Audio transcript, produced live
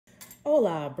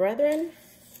Hola, brethren.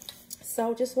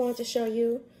 So just wanted to show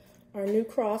you our new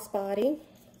crossbody.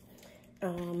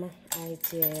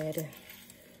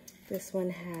 This one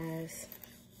has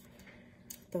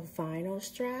the vinyl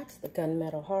straps, the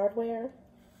gunmetal hardware.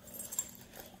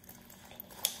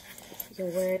 You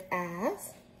can wear it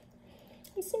as,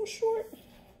 it's so short,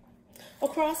 a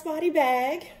crossbody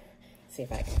bag. See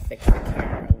if I can fix the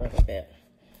camera a little bit.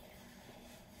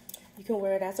 You can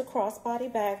wear it as a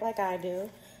crossbody bag like I do.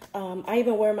 I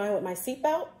even wear mine with my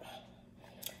seatbelt.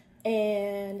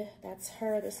 And that's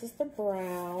her. This is the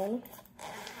brown.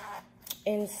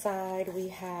 Inside we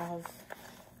have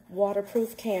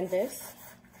waterproof canvas.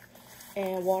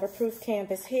 And waterproof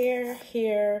canvas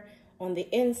here on the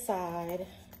inside.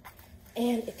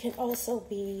 And it can also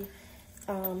be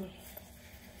a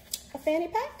fanny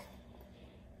pack.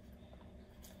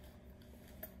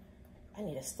 I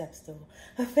need a step stool.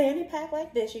 A fanny pack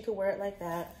like this, you could wear it like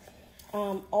that.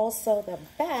 Also the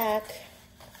back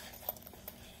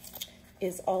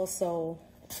is also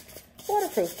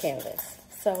waterproof canvas.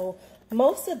 So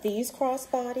most of these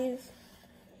crossbodies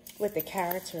with the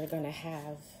carrots are gonna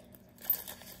have,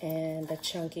 and the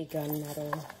chunky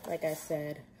gunmetal, like I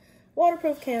said,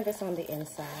 waterproof canvas on the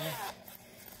inside.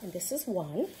 And this is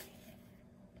one.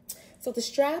 So the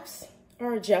straps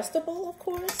are adjustable, of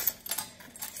course.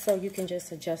 So you can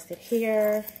just adjust it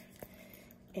here.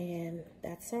 And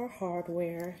that's our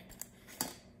hardware.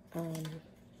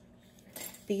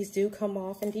 These do come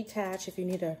off and detach if you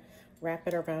need to wrap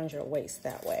it around your waist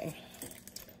that way.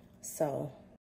 So